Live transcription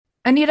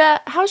Anita,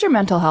 how's your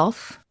mental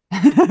health?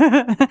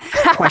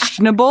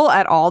 Questionable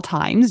at all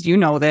times. You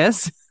know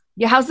this.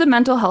 Yeah, how's the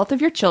mental health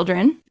of your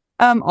children?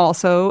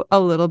 Also a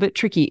little bit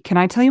tricky. Can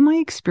I tell you my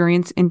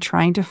experience in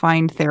trying to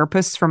find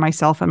therapists for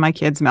myself and my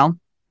kids, Mel?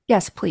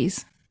 Yes,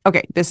 please.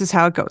 Okay, this is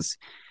how it goes.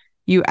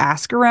 You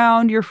ask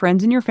around your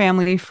friends and your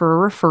family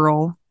for a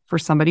referral for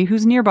somebody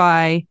who's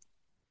nearby.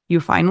 You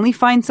finally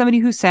find somebody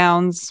who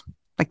sounds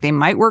like they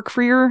might work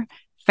for your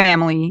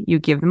family. You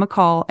give them a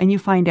call and you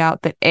find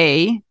out that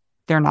A,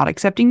 they're not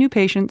accepting new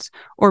patients,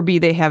 or B,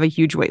 they have a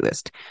huge wait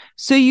list.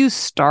 So you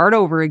start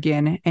over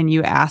again and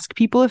you ask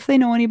people if they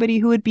know anybody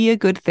who would be a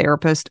good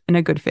therapist and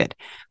a good fit.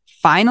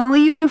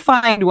 Finally, you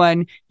find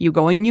one, you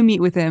go and you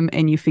meet with them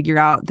and you figure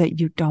out that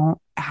you don't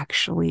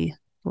actually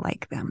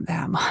like them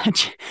that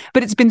much.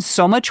 But it's been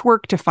so much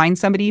work to find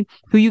somebody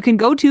who you can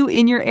go to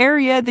in your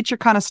area that you're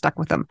kind of stuck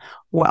with them.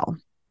 Well,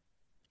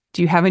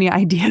 do you have any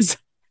ideas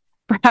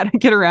for how to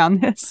get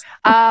around this?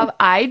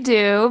 I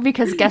do,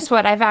 because guess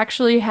what? I've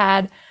actually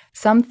had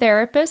some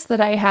therapists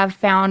that I have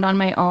found on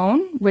my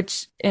own,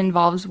 which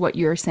involves what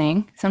you're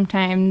saying.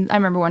 Sometimes, I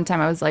remember one time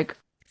I was like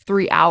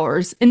 3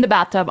 hours in the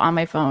bathtub on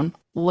my phone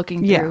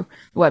looking through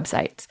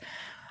websites.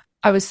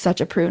 I was such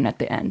a prune at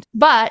the end.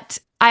 But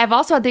I have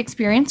also had the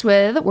experience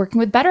with working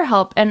with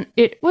BetterHelp. And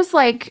it was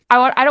like,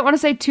 I don't want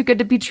to say too good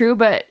to be true,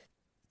 but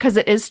because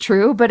it is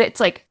true, but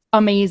it's like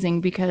amazing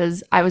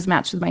because I was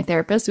matched with my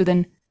therapist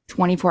within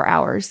 24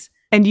 hours.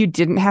 And you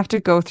didn't have to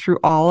go through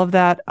all of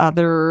that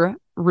other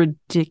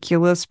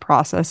ridiculous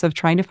process of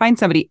trying to find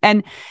somebody.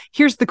 And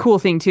here's the cool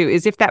thing too,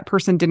 is if that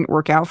person didn't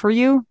work out for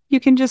you, you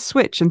can just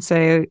switch and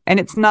say, and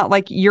it's not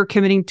like you're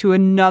committing to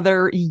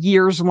another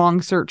years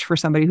long search for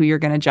somebody who you're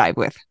going to jive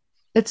with.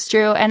 It's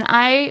true. And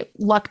I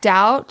lucked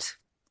out,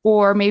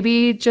 or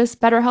maybe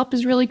just BetterHelp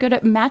is really good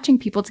at matching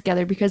people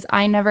together because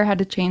I never had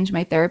to change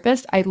my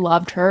therapist. I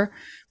loved her.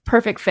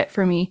 Perfect fit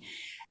for me.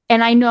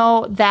 And I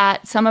know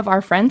that some of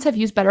our friends have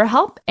used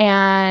BetterHelp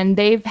and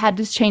they've had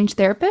to change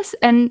therapists,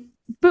 and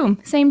boom,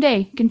 same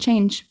day, you can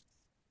change.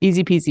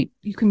 Easy peasy.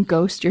 You can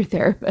ghost your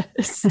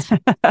therapist.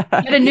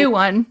 Get a new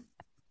one.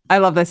 I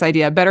love this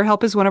idea.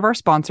 BetterHelp is one of our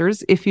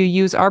sponsors. If you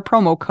use our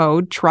promo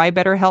code,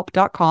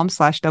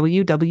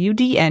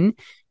 trybetterhelp.com/WWDN,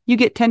 you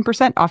get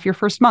 10% off your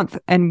first month.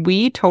 And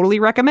we totally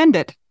recommend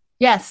it.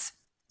 Yes.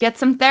 Get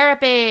some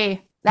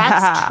therapy.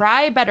 That's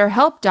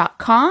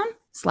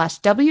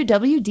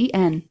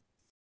trybetterhelp.com/WWDN.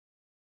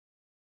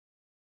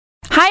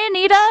 Hi,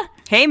 Anita.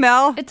 Hey,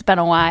 Mel. It's been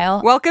a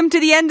while. Welcome to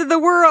the end of the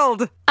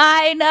world.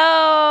 I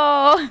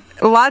know.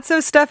 Lots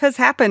of stuff has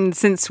happened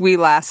since we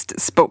last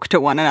spoke to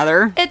one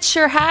another. It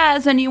sure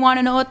has. And you want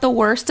to know what the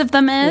worst of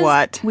them is?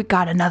 What? We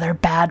got another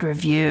bad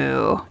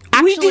review.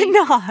 We did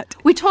not.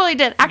 We totally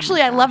did.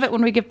 Actually, I love it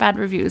when we get bad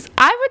reviews.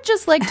 I would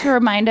just like to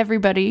remind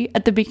everybody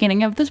at the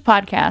beginning of this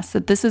podcast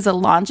that this is a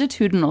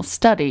longitudinal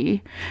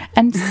study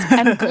and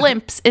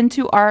glimpse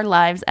into our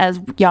lives as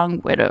young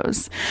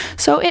widows.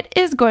 So it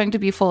is going to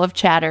be full of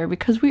chatter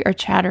because we are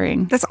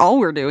chattering. That's all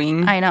we're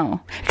doing. I know.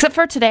 Except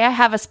for today, I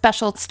have a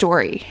special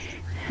story.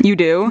 You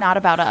do? Not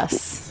about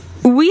us.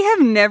 We have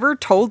never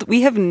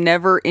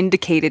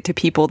indicated to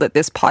people that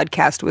this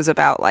podcast was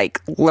about like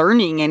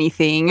learning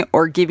anything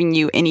or giving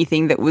you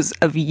anything that was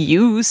of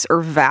use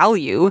or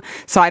value.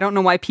 So I don't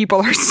know why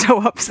people are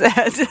so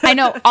upset. I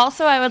know.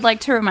 Also, I would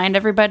like to remind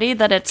everybody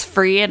that it's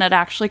free and it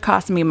actually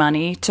cost me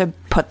money to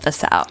put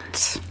this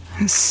out.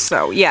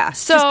 So, yeah,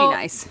 just be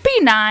nice. Be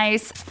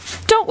nice.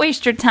 Don't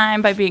waste your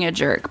time by being a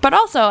jerk. But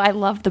also, I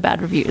love the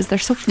bad reviews. They're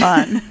so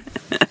fun.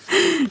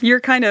 You're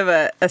kind of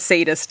a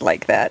sadist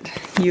like that.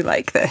 You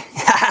like the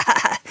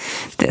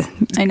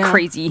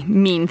crazy,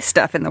 mean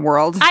stuff in the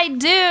world. I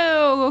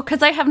do,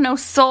 because I have no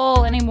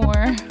soul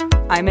anymore.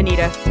 I'm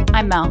Anita.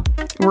 I'm Mel.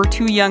 We're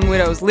two young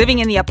widows living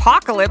in the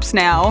apocalypse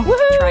now,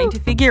 Woo-hoo! Trying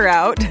to figure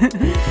out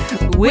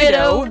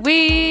Widow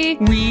we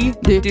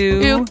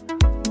do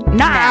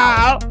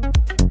now.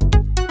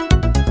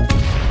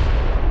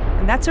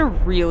 And that's a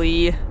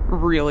really,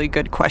 really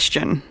good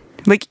question.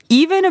 Like,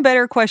 even a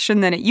better question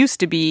than it used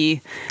to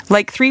be,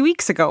 like 3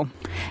 weeks ago.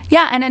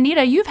 Yeah, and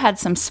Anita, you've had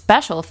some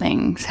special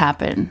things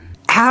happen.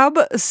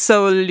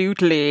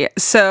 Absolutely.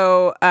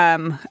 So,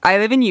 I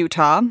live in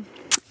Utah,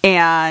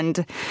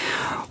 and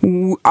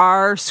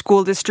our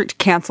school district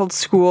canceled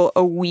school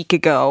a week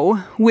ago,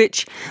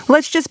 which,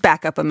 let's just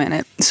back up a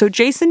minute. So,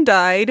 Jason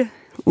died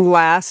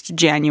last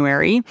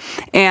January,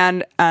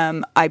 and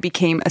I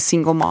became a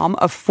single mom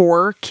of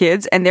 4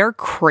 kids, and they're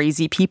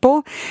crazy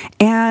people.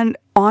 And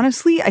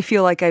honestly, I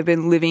feel like I've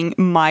been living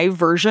my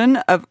version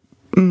of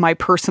my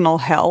personal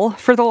hell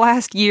for the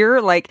last year.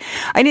 Like,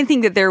 I didn't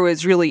think that there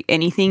was really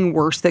anything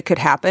worse that could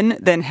happen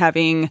than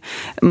having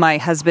my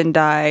husband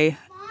die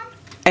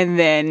and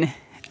then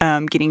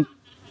getting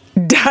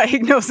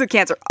diagnosed with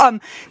cancer.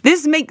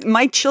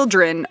 My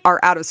children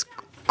are out of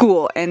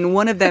school, and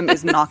one of them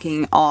is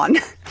knocking on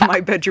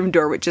my bedroom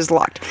door, which is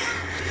locked.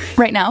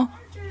 Right now?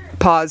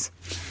 Pause.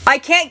 I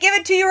can't give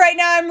it to you right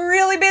now. I'm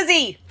really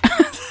busy.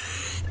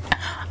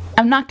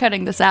 I'm not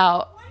cutting this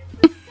out.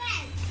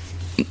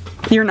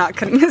 You're not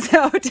cutting this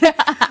out.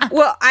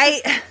 Well,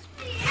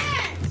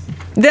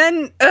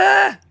 Then,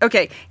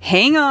 okay,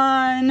 hang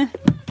on.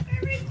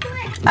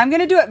 I'm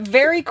going to do it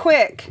very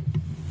quick.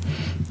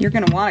 You're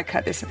going to want to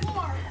cut this.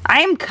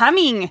 I am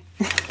coming.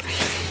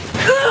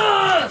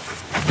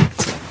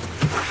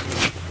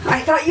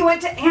 I thought you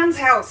went to Anne's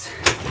house.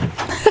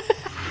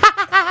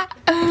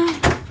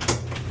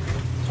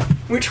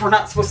 Which we're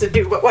not supposed to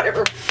do, but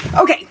whatever.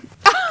 Okay.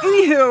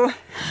 Anywho.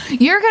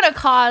 You're going to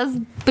cause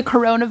the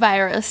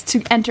coronavirus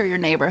to enter your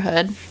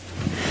neighborhood.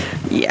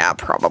 Yeah,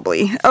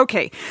 probably.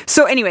 Okay.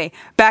 So anyway,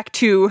 back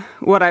to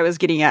what I was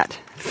getting at.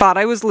 Thought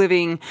I was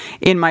living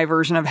in my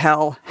version of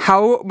hell.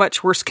 How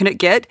much worse can it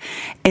get?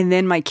 And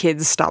then my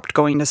kids stopped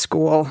going to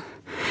school.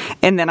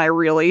 And then I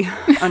really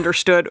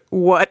understood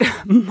what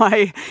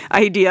my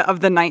idea of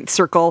the ninth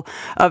circle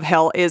of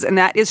hell is. And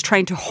that is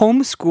trying to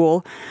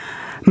homeschool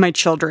my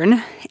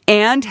children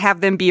and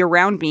have them be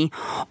around me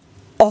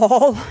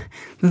all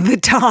the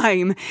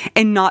time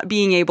and not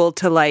being able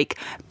to like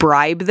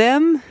bribe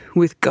them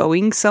with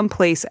going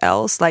someplace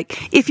else.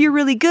 Like, if you're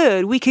really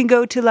good, we can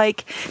go to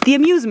like the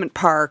amusement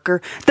park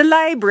or the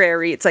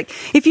library. It's like,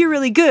 if you're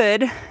really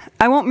good,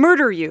 I won't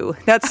murder you.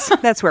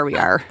 That's where we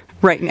are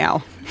right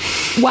now.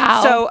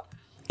 Wow. So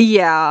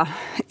yeah,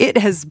 it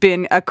has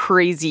been a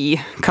crazy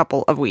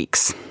couple of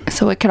weeks.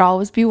 So it could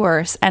always be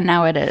worse, and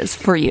now it is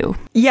for you.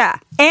 Yeah,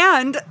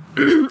 and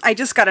I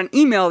just got an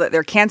email that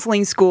they're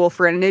canceling school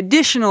for an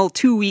additional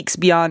 2 weeks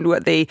beyond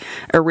what they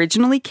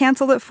originally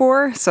canceled it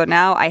for. So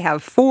now I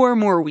have 4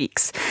 more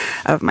weeks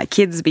of my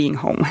kids being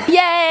home.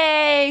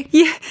 Yay!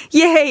 Yeah,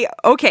 yay!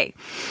 Okay,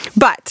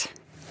 but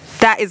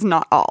that is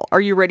not all.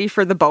 Are you ready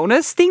for the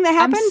bonus thing that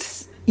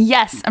happened?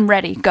 Yes, I'm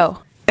ready. Go.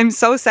 I'm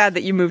so sad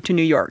that you moved to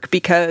New York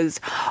because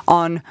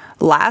on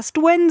last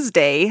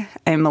Wednesday,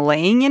 I'm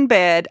laying in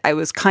bed. I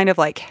was kind of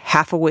like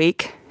half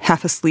awake,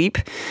 half asleep.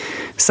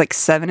 It's like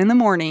 7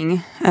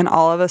 a.m. and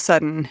all of a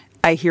sudden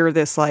I hear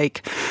this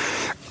like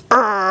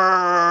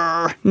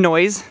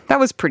noise. That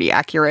was pretty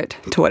accurate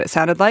to what it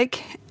sounded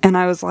like. And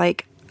I was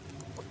like,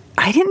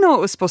 I didn't know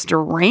it was supposed to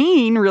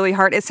rain really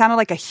hard. It sounded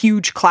like a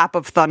huge clap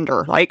of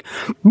thunder, like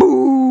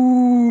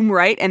boom,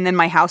 right? And then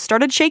my house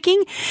started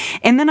shaking.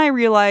 And then I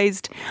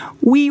realized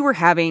we were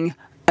having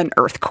an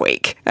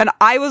earthquake. And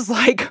I was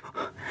like,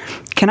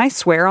 can I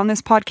swear on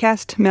this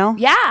podcast, Mel?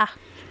 Yeah.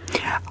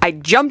 I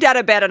jumped out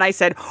of bed and I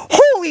said,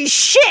 holy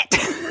shit!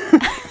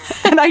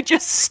 And I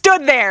just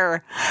stood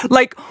there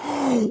like,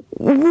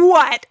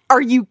 what?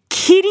 Are you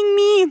kidding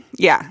me?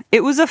 Yeah,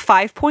 it was a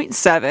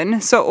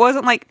 5.7. So it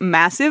wasn't like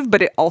massive,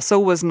 but it also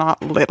was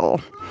not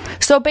little.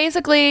 So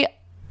basically,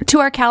 to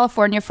our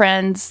California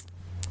friends,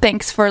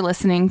 thanks for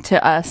listening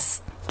to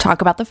us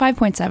talk about the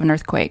 5.7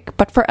 earthquake.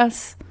 But for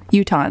us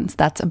Utahns,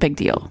 that's a big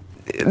deal.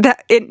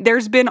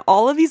 There's been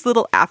all of these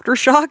little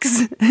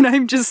aftershocks, and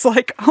I'm just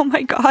like, oh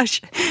my gosh,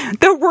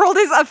 the world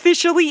is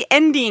officially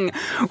ending.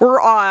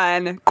 We're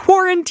on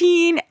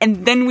quarantine,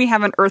 and then we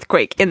have an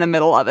earthquake in the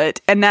middle of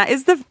it. And that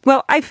is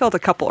well, I felt a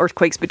couple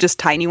earthquakes, but just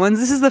tiny ones.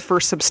 This is the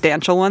first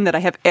substantial one that I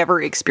have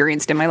ever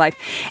experienced in my life.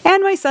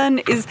 And my son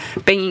is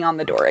banging on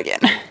the door again.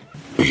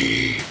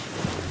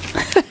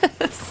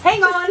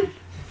 Hang on.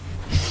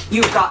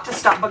 You've got to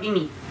stop bugging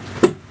me.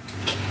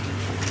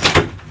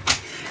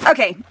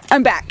 Okay,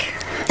 I'm back.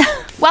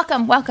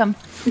 Welcome.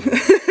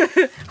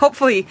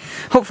 Hopefully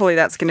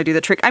that's going to do the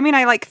trick. I mean,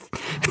 I like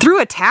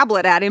threw a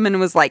tablet at him and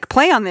was like,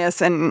 play on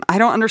this, and I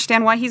don't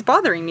understand why he's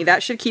bothering me.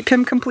 That should keep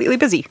him completely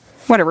busy.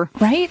 Whatever.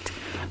 Right?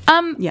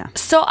 Yeah.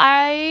 So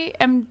I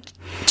am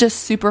just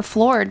super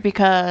floored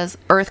because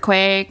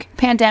earthquake,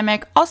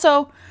 pandemic.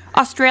 Also,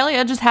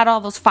 Australia just had all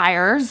those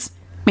fires.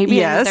 Maybe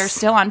they're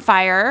still on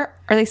fire.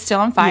 Are they still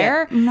on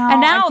fire? Yeah. No,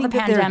 and now the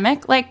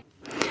pandemic,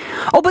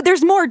 Oh, but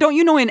there's more. Don't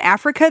you know in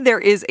Africa there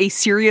is a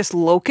serious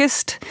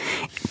locust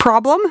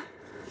problem?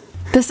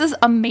 This is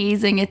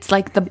amazing. It's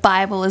like the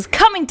Bible is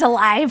coming to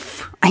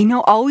life. I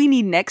know. All we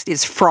need next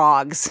is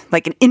frogs,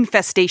 like an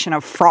infestation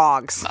of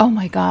frogs. Oh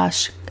my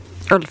gosh.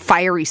 Or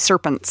fiery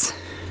serpents.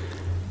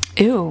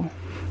 Ew.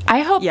 I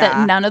hope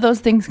that none of those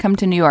things come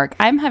to New York.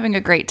 I'm having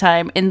a great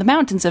time in the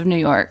mountains of New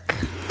York.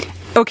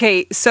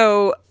 Okay,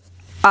 so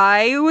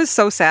I was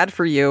so sad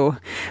for you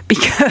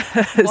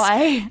because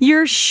Why?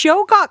 Your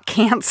show got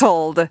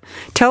canceled.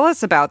 Tell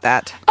us about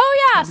that.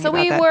 Oh yeah, so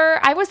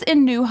I was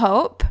in New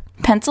Hope,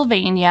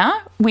 Pennsylvania.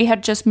 We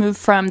had just moved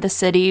from the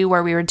city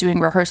where we were doing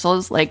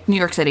rehearsals, like New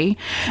York City,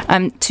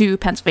 to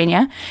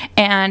Pennsylvania.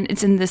 And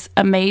it's in this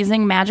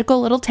amazing,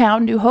 magical little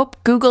town, New Hope.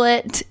 Google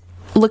it.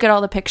 Look at all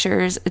the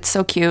pictures. It's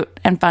so cute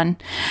and fun.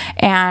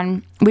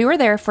 And we were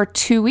there for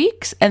 2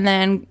 weeks and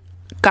then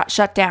got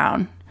shut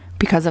down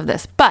because of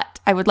this. But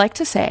I would like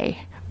to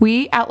say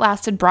we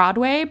outlasted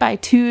Broadway by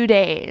 2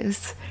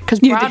 days because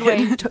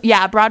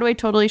Broadway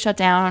totally shut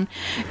down,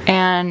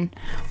 and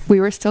we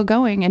were still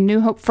going in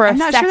New Hope for a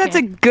second. I'm not sure that's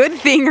a good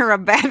thing or a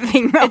bad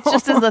thing, though. It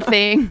just is a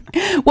thing.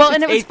 Well,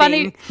 and it was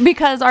funny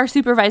because our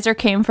supervisor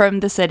came from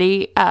the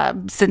city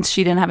since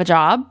she didn't have a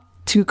job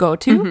to go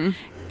to,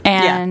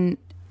 and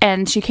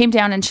she came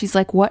down and she's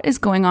like, "What is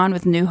going on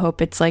with New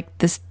Hope? It's like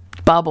this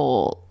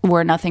bubble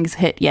where nothing's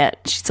hit yet.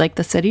 She's like,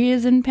 the city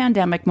is in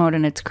pandemic mode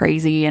and it's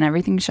crazy and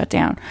everything's shut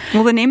down.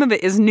 Well, the name of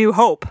it is New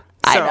Hope.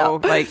 I know.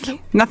 So,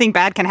 like, nothing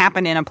bad can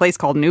happen in a place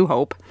called New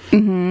Hope.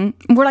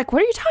 Mm-hmm. We're like,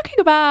 what are you talking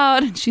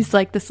about? And she's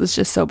like, this is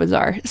just so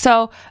bizarre.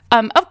 So,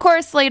 of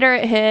course, later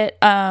it hit,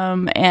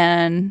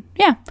 and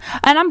yeah.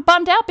 And I'm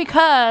bummed out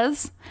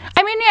because,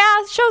 I mean,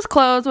 yeah, show's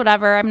closed,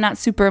 whatever. I'm not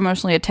super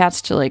emotionally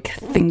attached to, like,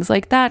 things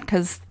like that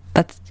because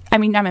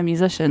I'm a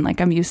musician.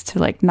 Like, I'm used to,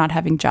 like, not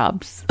having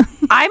jobs.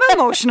 I'm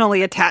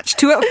emotionally attached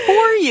to it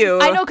for you.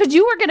 I know, because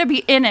you were going to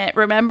be in it,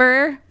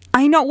 remember?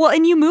 I know. Well,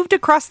 and you moved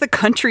across the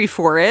country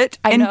for it.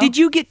 I and know. did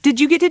you get to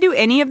do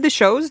any of the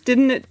shows?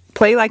 Didn't it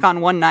play like on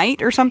one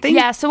night or something?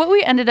 Yeah, so what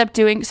we ended up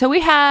doing, so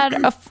we had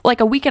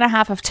a week and a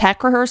half of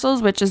tech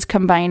rehearsals, which is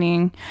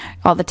combining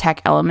all the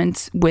tech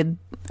elements with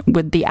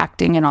the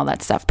acting and all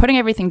that stuff, putting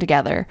everything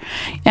together.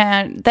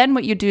 And then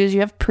what you do is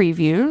you have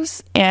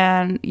previews,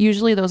 and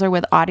usually those are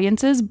with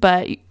audiences,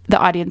 but the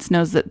audience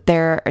knows that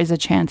there is a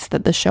chance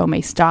that the show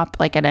may stop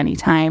like at any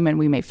time and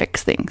we may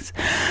fix things.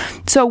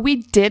 So we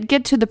did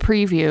get to the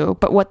preview,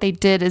 but what they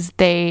did is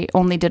they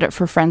only did it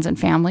for friends and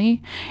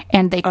family,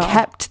 and they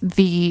kept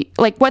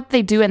what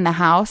they do in the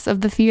house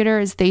of the theater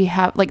is they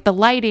have like the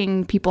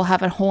lighting people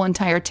have a whole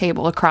entire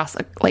table across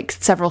like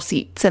several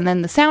seats, and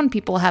then the sound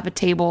people have a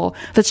table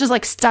that's just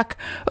like stuck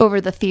over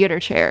the theater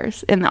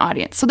chairs in the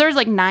audience. So there's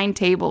like 9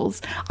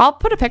 tables. I'll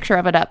put a picture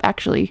of it up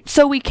actually.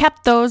 So we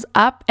kept those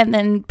up, and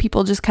then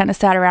people just kind of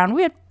sat around.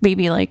 We had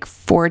maybe like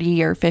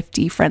 40 or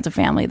 50 friends and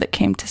family that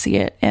came to see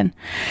it, and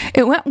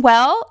it went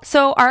well.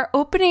 So our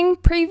opening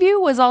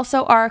preview was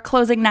also our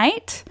closing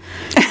night.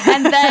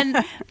 And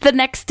then the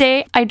next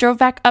day I drove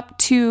back up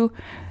to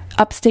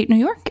upstate New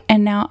York,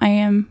 and now I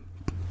am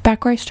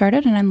back where I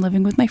started, and I'm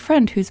living with my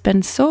friend who's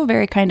been so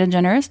very kind and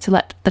generous to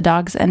let the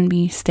dogs and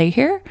me stay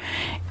here.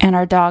 And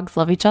our dogs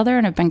love each other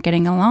and have been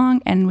getting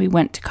along, and we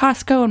went to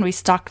Costco and we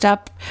stocked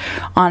up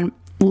on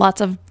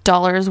lots of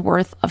dollars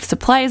worth of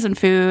supplies and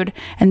food,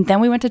 and then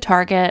we went to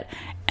Target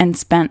and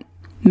spent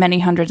many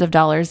hundreds of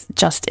dollars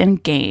just in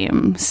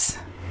games.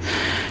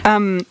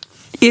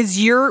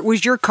 Was your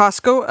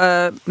Costco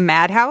a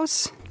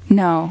madhouse?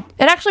 No,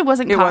 it actually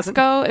wasn't It Costco.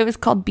 wasn't? It was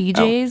called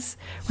BJ's,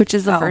 which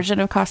is a version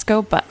of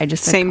Costco, but I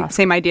just said Costco.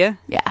 Same idea.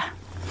 Yeah,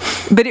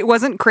 But it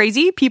wasn't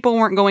crazy. People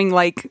weren't going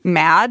like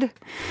mad.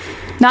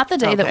 not the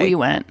day that we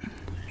went.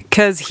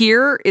 Because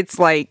here it's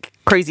like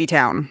crazy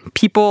town.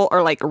 People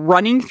are like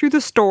running through the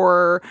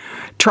store,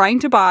 trying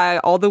to buy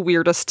all the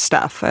weirdest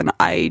stuff. And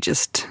I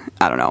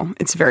don't know.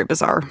 It's very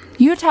bizarre.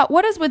 Utah,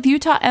 what is with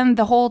Utah and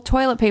the whole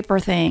toilet paper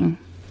thing?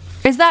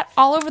 Is that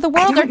all over the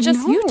world or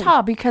just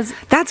Utah? Because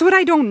that's what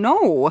I don't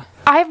know.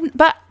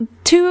 But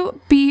to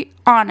be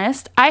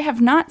honest, I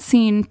have not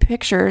seen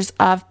pictures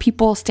of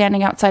people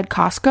standing outside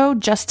Costco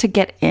just to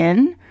get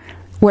in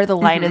where the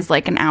line is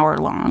like an hour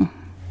long.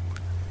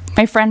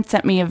 My friend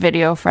sent me a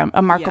video from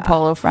a Marco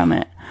Polo from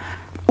it.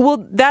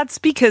 Well, that's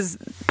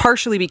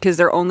partially because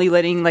they're only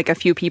letting like a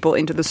few people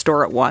into the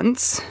store at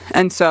once.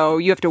 And so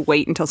you have to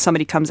wait until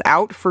somebody comes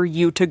out for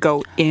you to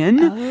go in.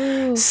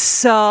 Oh.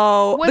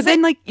 So,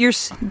 then like you're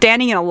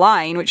standing in a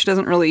line, which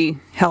doesn't really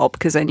help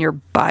because then you're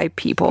by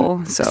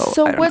people. So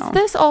I don't know.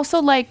 This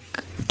also like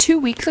 2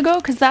 weeks ago?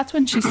 Because that's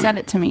when she sent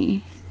it to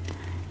me.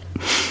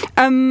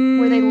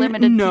 Were they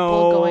limited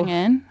people going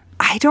in?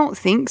 I don't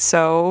think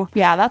so.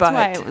 Yeah, that's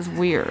why it was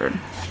weird.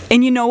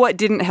 And you know what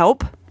didn't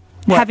help?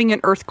 What? Having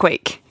an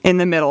earthquake in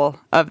the middle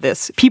of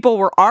this. People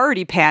were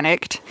already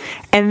panicked,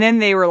 and then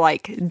they were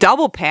like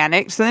double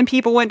panicked. So then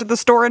people went to the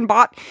store and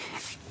bought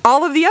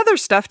all of the other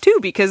stuff too,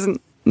 because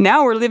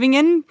now we're living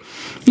in,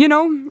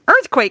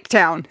 earthquake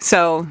town.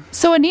 So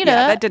Anita,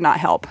 that did not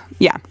help.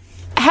 Yeah.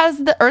 Has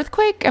the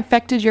earthquake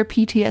affected your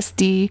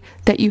PTSD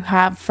that you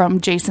have from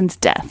Jason's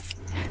death?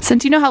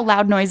 Since you know how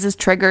loud noises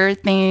trigger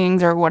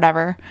things or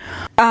whatever.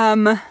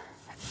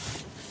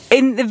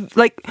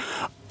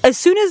 As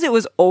soon as it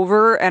was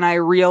over and I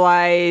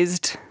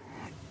realized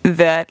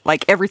that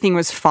like everything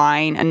was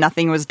fine and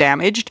nothing was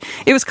damaged,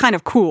 it was kind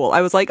of cool. I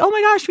was like, oh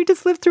my gosh, we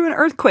just lived through an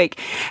earthquake.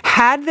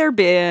 Had there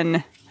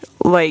been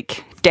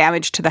like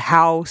damage to the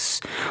house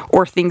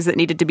or things that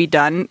needed to be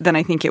done, then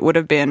I think it would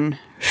have been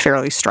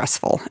fairly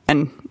stressful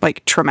and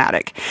like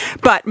traumatic.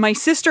 But my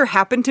sister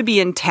happened to be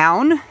in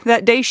town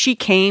that day. She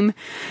came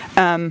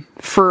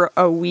for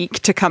a week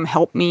to come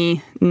help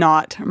me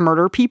not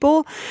murder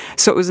people.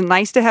 So it was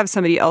nice to have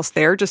somebody else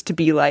there just to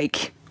be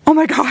like, oh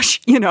my gosh,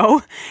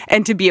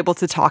 and to be able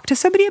to talk to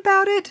somebody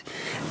about it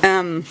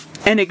and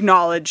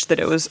acknowledge that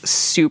it was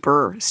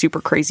super, super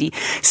crazy.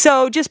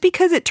 So just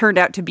because it turned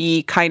out to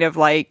be kind of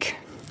like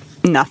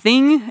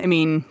nothing, I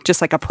mean,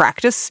 just like a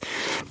practice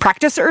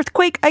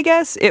earthquake, I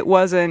guess, it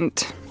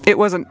wasn't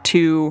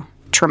too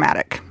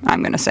traumatic,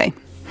 I'm going to say.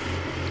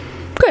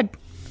 Good.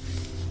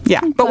 Yeah.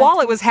 But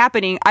while it was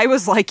happening, I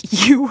was like,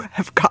 you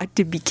have got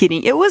to be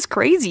kidding. It was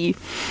crazy.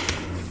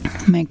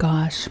 Oh my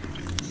gosh.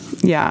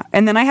 Yeah.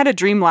 And then I had a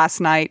dream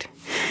last night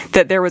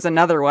that there was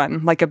another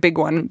one, like a big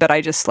one, but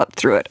I just slept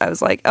through it. I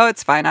was like, oh,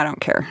 it's fine. I don't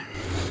care.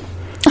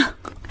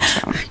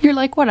 So. You're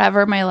like,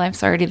 whatever. My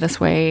life's already this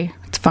way.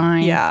 It's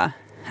fine. Yeah.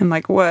 I'm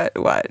like, what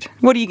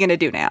are you going to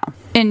do now?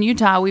 In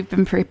Utah, we've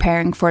been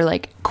preparing for,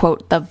 like,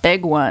 quote, the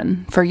big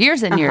one for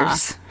years and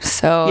years.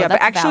 So yeah, that's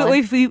but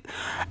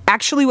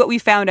actually what we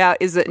found out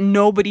is that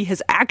nobody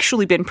has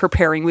actually been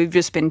preparing. We've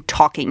just been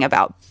talking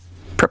about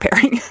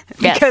preparing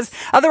because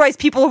otherwise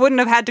people wouldn't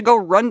have had to go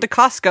run to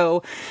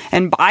Costco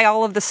and buy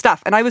all of the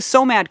stuff. And I was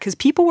so mad because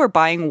people were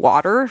buying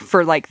water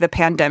for like the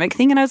pandemic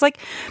thing. And I was like,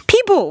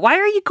 people, why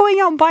are you going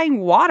out and buying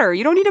water?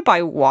 You don't need to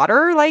buy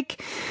water.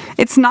 Like,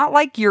 it's not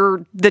like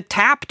the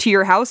tap to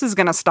your house is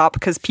going to stop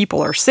because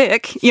people are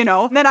sick, you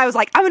know? And then I was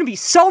like, I'm going to be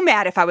so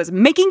mad if I was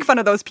making fun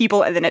of those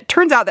people. And then it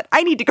turns out that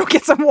I need to go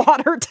get some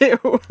water too.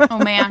 Oh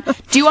man.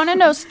 Do you want to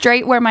know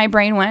straight where my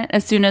brain went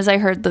as soon as I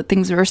heard that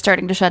things were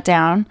starting to shut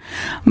down?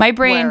 My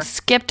brain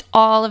skipped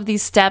all of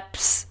these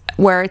steps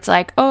where it's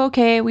like, oh,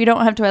 okay, we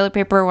don't have toilet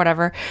paper or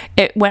whatever.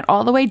 It went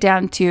all the way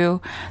down to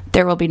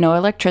there will be no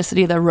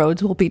electricity. The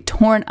roads will be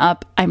torn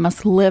up. I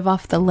must live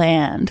off the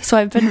land. So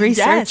I've been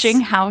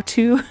researching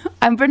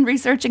I've been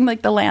researching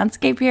like the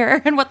landscape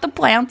here and what the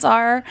plants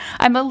are.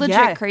 I'm a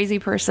legit crazy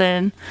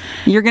person.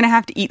 You're going to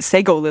have to eat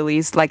sago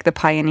lilies like the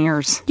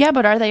pioneers. Yeah,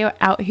 but are they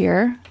out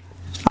here?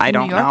 I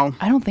don't know.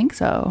 I don't think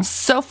so.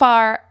 So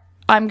far,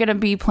 I'm going to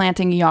be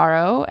planting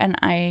yarrow and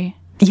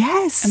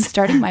Yes. I'm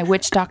starting my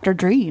witch doctor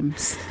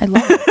dreams. I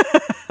love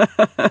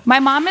it.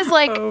 My mom is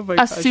like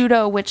a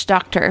pseudo witch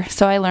doctor,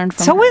 so I learned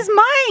from her. So is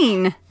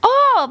mine.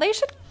 Oh, they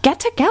should get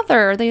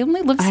together. They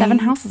only live 7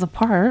 houses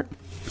apart.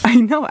 I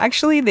know.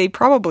 Actually, they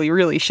probably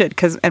really should.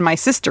 And my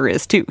sister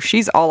is too.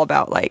 She's all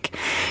about like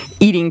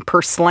eating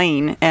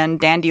purslane and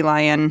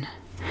dandelion.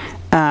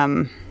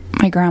 My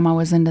grandma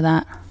was into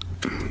that.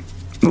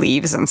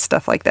 Leaves and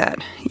stuff like that.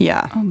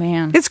 Yeah. Oh,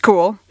 man. It's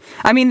cool.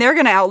 I mean, they're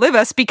going to outlive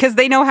us because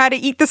they know how to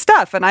eat the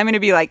stuff. And I'm going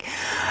to be like,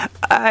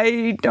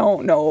 I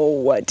don't know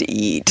what to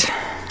eat.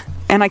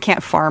 And I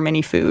can't farm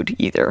any food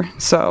either.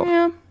 So.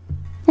 Yeah.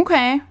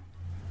 Okay.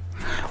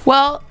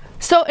 Well,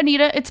 so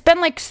Anita, it's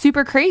been like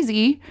super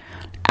crazy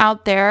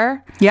out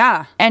there.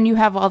 Yeah. And you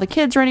have all the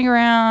kids running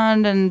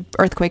around and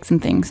earthquakes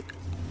and things.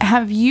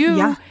 Have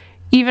you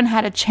even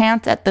had a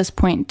chance at this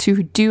point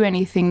to do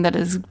anything that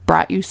has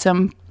brought you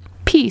some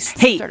peace?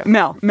 Hey, sort of.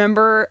 Mel,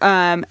 remember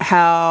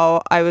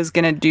how I was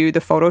going to do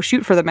the photo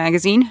shoot for the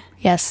magazine?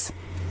 Yes.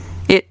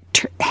 It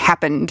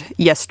happened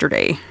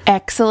yesterday.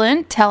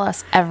 Excellent. Tell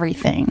us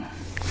everything.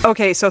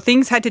 Okay, so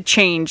things had to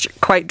change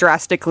quite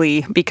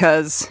drastically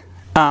because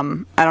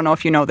I don't know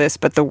if you know this,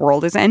 but the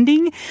world is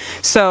ending.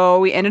 So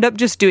we ended up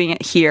just doing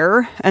it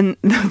here, and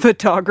the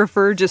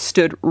photographer just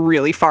stood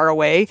really far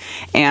away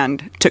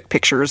and took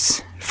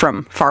pictures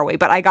from far away.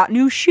 But I got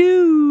new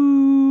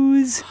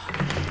shoes.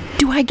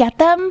 Do I get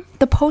them?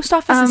 The post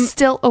office is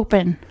still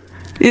open.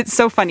 It's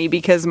so funny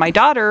because my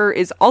daughter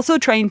is also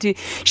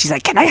she's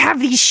like, can I have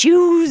these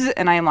shoes?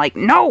 And I'm like,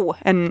 no.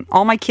 And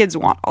all my kids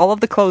want all of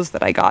the clothes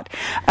that I got.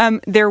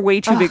 They're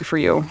way too big for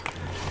you.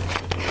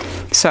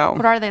 So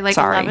what are they, like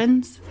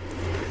 11s?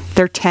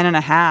 They're 10 and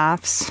a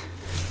halves.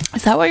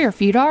 Is that what your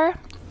feet are?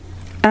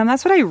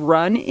 That's what I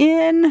run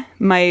in.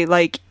 My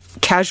like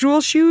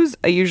casual shoes,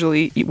 I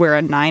usually wear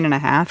a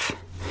 9.5.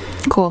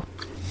 Cool.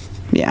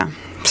 Yeah.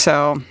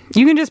 So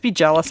you can just be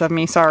jealous of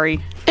me.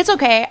 Sorry. It's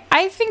okay.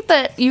 I think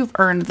that you've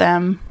earned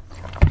them.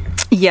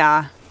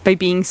 Yeah. By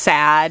being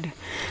sad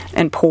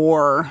and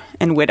poor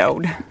and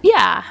widowed.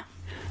 Yeah.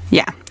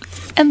 Yeah.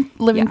 And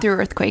living through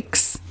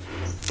earthquakes.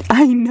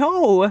 I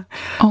know.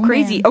 Oh,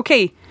 crazy. Man.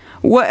 Okay.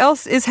 What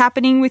else is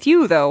happening with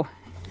you, though?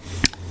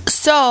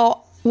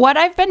 So, what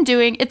I've been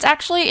doing, it's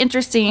actually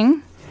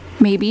interesting,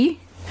 maybe.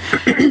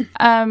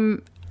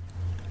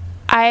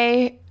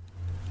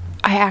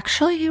 I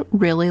actually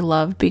really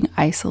love being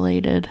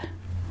isolated.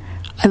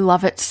 I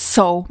love it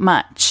so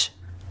much.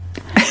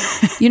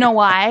 You know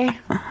why?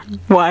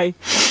 Why?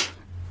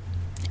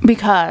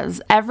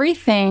 Because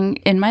everything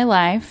in my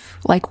life,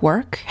 like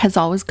work, has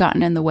always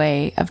gotten in the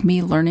way of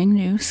me learning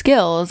new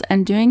skills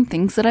and doing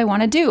things that I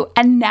want to do.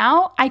 And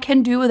now I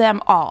can do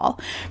them all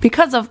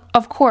because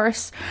of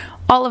course,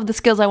 all of the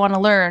skills I want to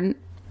learn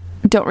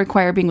don't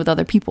require being with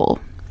other people.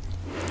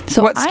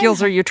 So what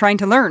skills are you trying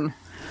to learn?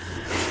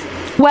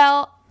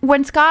 Well,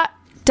 when Scott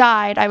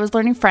died, I was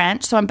learning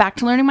French, so I'm back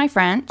to learning my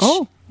French.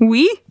 Oh,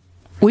 oui?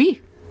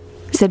 Oui.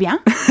 C'est bien?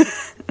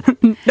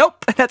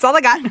 Nope, that's all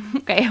I got.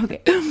 Okay.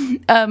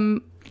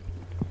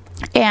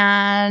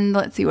 And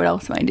let's see, what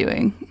else am I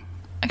doing?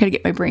 I gotta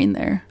get my brain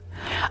there.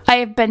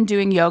 I've been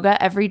doing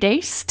yoga every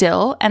day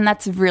still, and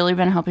that's really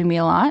been helping me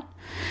a lot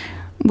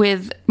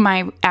with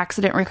my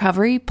accident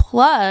recovery.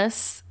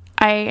 Plus,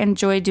 I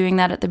enjoy doing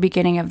that at the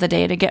beginning of the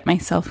day to get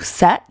myself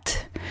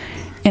set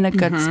in a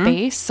good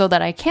space so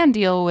that I can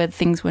deal with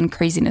things when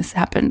craziness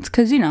happens.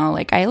 Because, you know,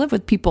 like I live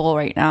with people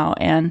right now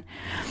and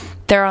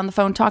they're on the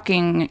phone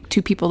talking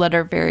to people that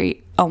are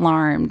very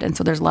alarmed. And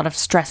so there's a lot of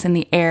stress in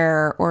the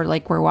air, or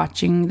like we're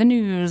watching the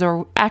news,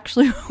 or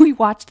actually we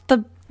watched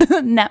the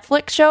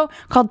Netflix show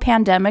called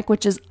Pandemic,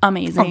 which is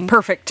amazing. Oh,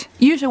 perfect.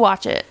 You should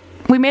watch it.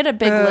 We made a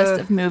big list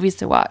of movies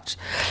to watch.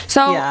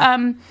 So,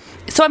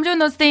 So I'm doing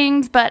those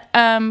things, but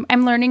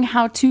I'm learning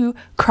how to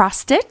cross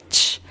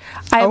stitch.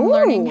 I'm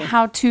learning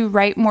how to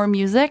write more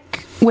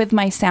music with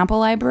my sample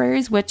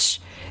libraries,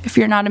 which if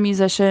you're not a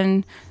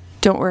musician,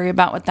 don't worry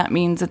about what that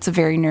means. It's a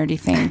very nerdy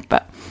thing.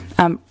 But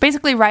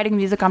basically writing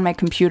music on my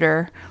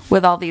computer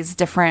with all these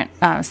different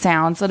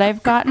sounds that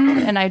I've gotten,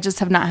 and I just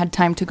have not had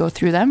time to go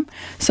through them.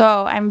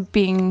 So I'm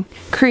being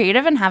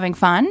creative and having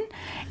fun.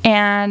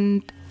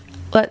 And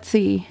let's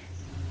see.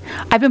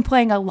 I've been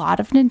playing a lot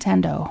of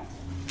Nintendo.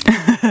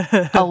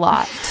 A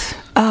lot.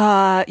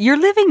 You're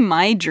living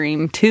my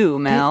dream too,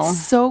 Mel.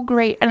 It's so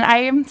great. And I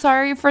am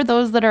sorry for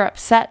those that are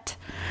upset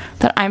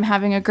that I'm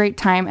having a great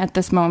time at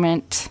this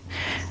moment.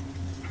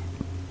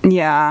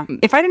 Yeah.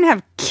 If I didn't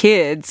have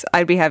kids,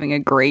 I'd be having a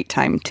great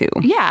time too.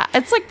 Yeah,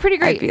 it's like pretty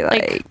great. I'd be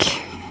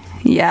like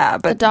yeah,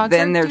 but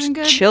then there's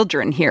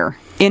children here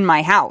in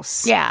my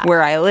house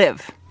where I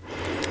live.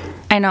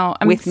 I know.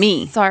 I'm with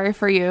me. Sorry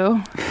for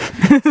you.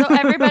 So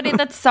everybody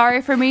that's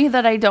sorry for me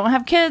that I don't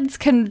have kids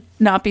can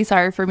not be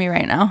sorry for me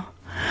right now.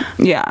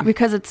 Yeah.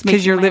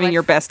 Because you're living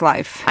your best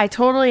life. I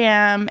totally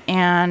am.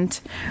 And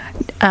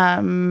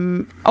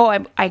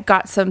I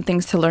got some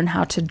things to learn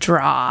how to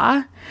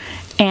draw.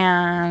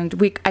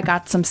 And I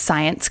got some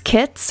science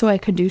kits so I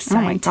could do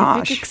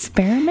scientific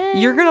experiments.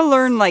 You're going to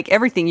learn like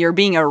everything. You're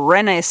being a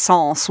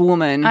Renaissance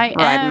woman right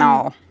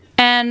now.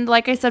 And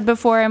like I said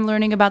before, I'm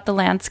learning about the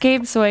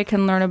landscape so I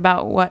can learn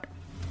about what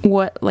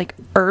like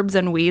herbs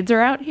and weeds are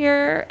out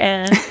here.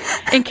 And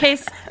in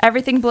case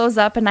everything blows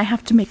up and I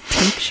have to make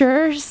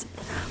tinctures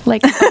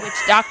like a witch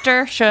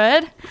doctor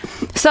should.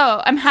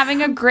 So I'm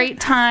having a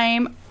great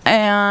time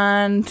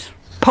and...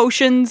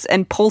 potions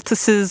and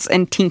poultices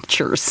and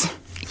tinctures.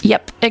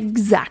 Yep,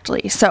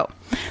 exactly. So...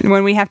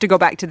 when we have to go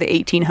back to the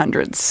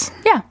 1800s.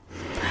 Yeah.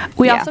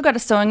 We also got a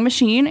sewing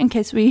machine in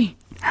case we...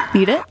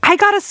 need it? I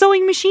got a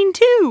sewing machine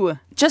too.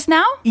 Just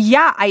now?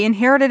 Yeah, I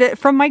inherited it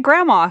from my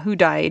grandma who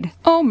died.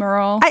 Oh,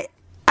 Merle.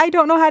 I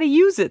don't know how to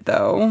use it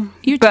though.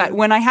 But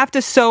when I have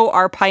to sew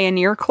our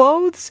pioneer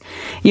clothes,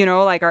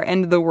 like our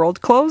end of the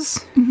world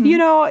clothes,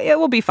 it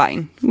will be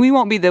fine. We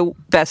won't be the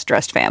best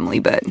dressed family,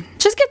 but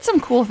just get some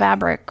cool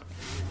fabric.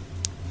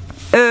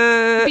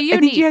 I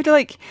think you have to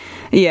I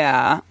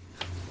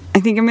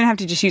think I'm gonna have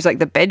to just use like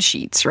the bed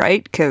sheets,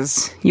 right?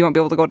 Because you won't be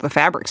able to go to the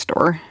fabric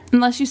store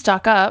unless you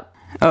stock up.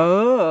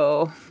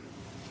 Oh.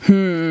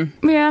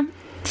 Yeah.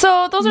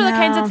 So those are the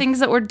kinds of things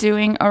that we're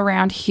doing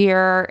around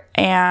here,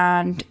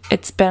 and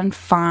it's been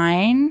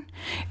fine.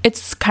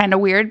 It's kind of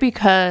weird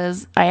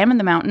because I am in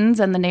the mountains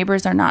and the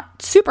neighbors are not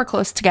super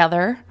close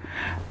together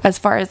as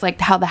far as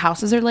like how the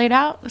houses are laid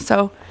out.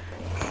 So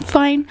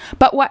fine.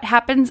 But what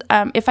happens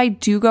if I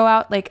do go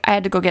out, like I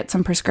had to go get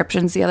some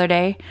prescriptions the other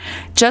day,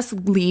 just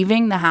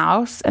leaving the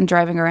house and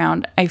driving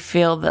around, I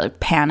feel the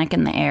panic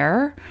in the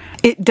air.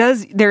 It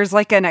does. There's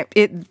like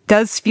it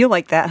does feel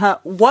like that, huh?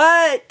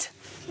 What?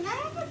 Can I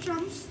have a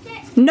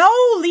drumstick? No,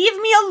 leave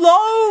me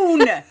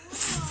alone.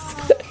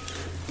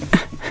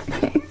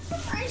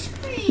 Ice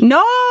cream.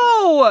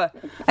 No,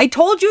 I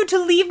told you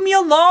to leave me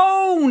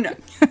alone.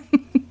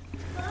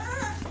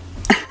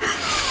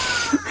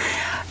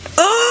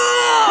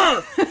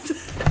 Oh,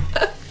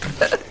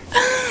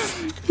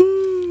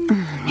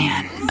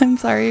 man. I'm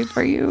sorry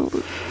for you.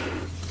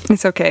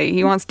 It's okay.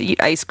 He wants to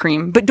eat ice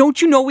cream. But don't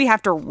you know we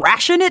have to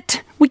ration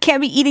it? We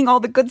can't be eating all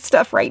the good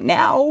stuff right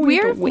now.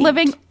 We're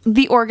living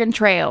the Oregon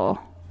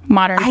Trail,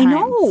 modern times. I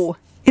know.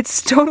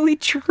 It's totally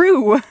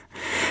true.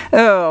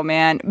 Oh,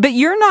 man. But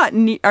you're not...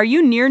 are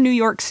you near New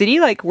York City,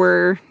 like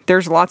where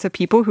there's lots of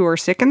people who are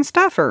sick and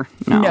stuff, or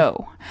no?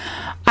 No.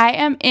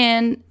 I'm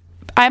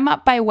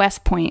up by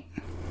West Point.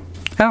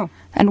 Oh.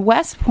 And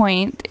West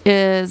Point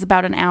is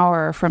about an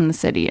hour from the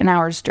city, an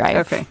hour's drive.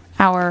 Okay.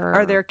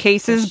 Are there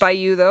cases by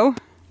you, though?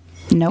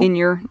 No. In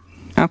your...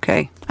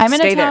 Okay. I'm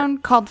in a town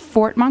called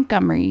Fort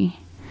Montgomery.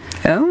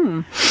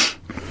 Oh.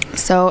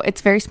 So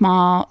it's very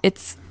small.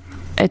 It's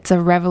a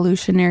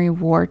Revolutionary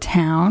War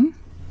town.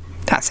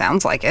 That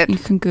sounds like it. You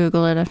can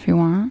Google it if you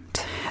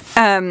want.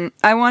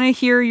 I want to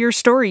hear your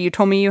story. You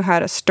told me you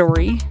had a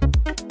story.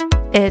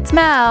 It's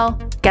Mel.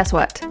 Guess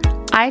what?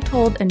 I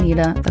told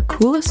Anita the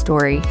coolest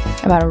story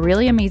about a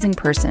really amazing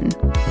person.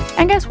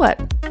 And guess what?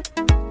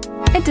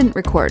 It didn't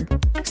record.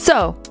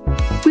 So,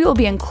 we will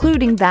be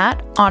including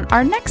that on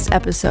our next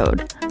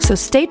episode. So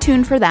stay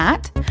tuned for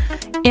that.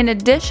 In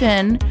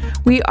addition,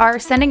 we are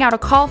sending out a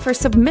call for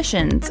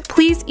submissions.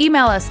 Please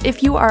email us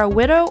if you are a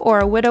widow or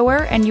a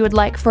widower and you would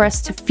like for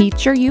us to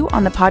feature you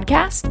on the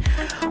podcast.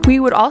 We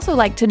would also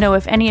like to know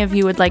if any of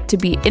you would like to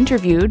be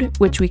interviewed,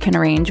 which we can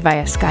arrange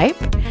via Skype.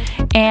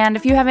 And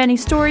if you have any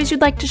stories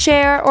you'd like to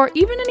share or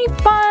even any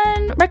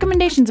fun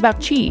recommendations about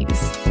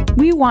cheese,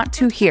 we want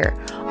to hear.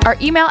 Our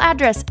email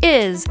address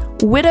is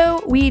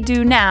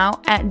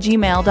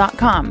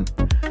widowwedonow@gmail.com.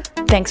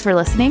 Thanks for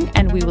listening,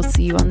 and we will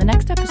see you on the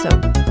next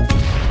episode.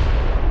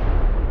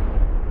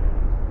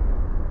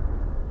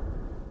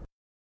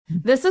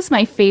 This is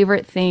my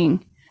favorite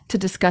thing to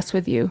discuss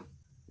with you.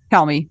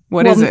 Tell me,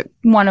 what is it?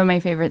 One of my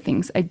favorite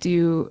things. I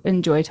do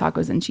enjoy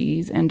tacos and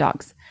cheese and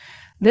dogs.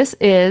 This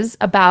is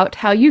about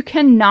how you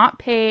cannot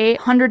pay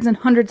hundreds and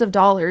hundreds of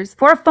dollars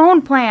for a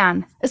phone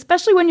plan,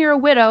 especially when you're a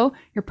widow,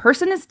 your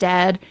person is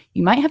dead,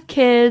 you might have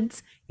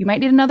kids, you might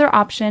need another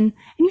option, and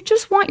you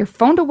just want your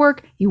phone to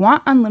work, you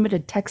want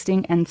unlimited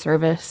texting and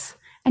service,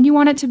 and you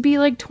want it to be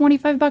like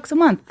 $25 a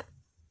month.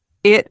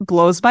 It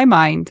blows my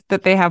mind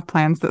that they have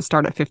plans that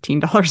start at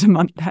 $15 a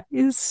month. That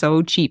is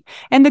so cheap.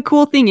 And the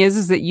cool thing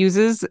is it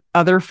uses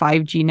other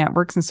 5G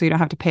networks, and so you don't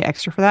have to pay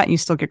extra for that, and you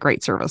still get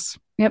great service.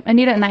 Yep,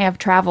 Anita and I have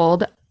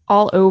traveled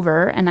all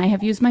over, and I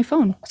have used my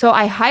phone. So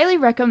I highly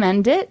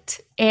recommend it.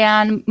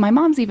 And my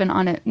mom's even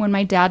on it. When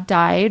my dad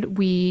died,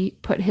 we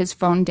put his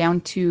phone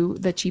down to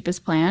the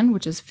cheapest plan,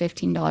 which is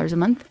 $15 a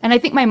month. And I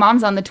think my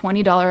mom's on the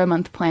 $20 a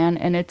month plan,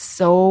 and it's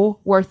so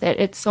worth it.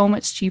 It's so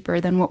much cheaper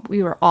than what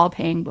we were all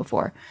paying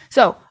before.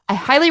 So I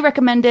highly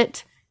recommend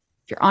it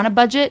if you're on a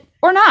budget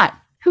or not.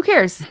 Who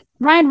cares?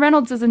 Ryan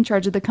Reynolds is in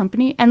charge of the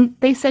company, and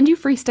they send you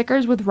free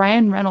stickers with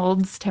Ryan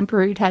Reynolds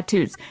temporary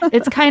tattoos.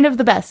 It's kind of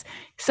the best.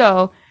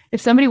 So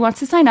if somebody wants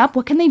to sign up,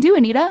 what can they do,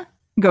 Anita?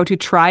 Go to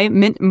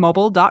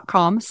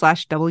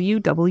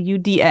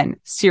trymintmobile.com/WWDN.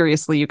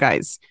 Seriously, you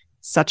guys.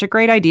 Such a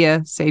great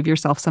idea. Save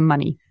yourself some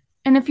money.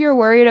 And if you're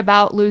worried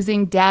about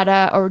losing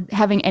data or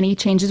having any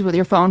changes with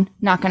your phone,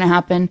 not going to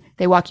happen.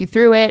 They walk you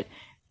through it.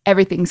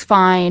 Everything's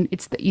fine.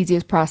 It's the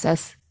easiest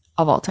process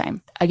of all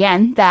time.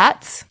 Again,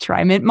 that's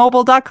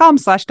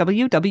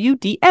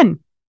trymintmobile.com/WWDN.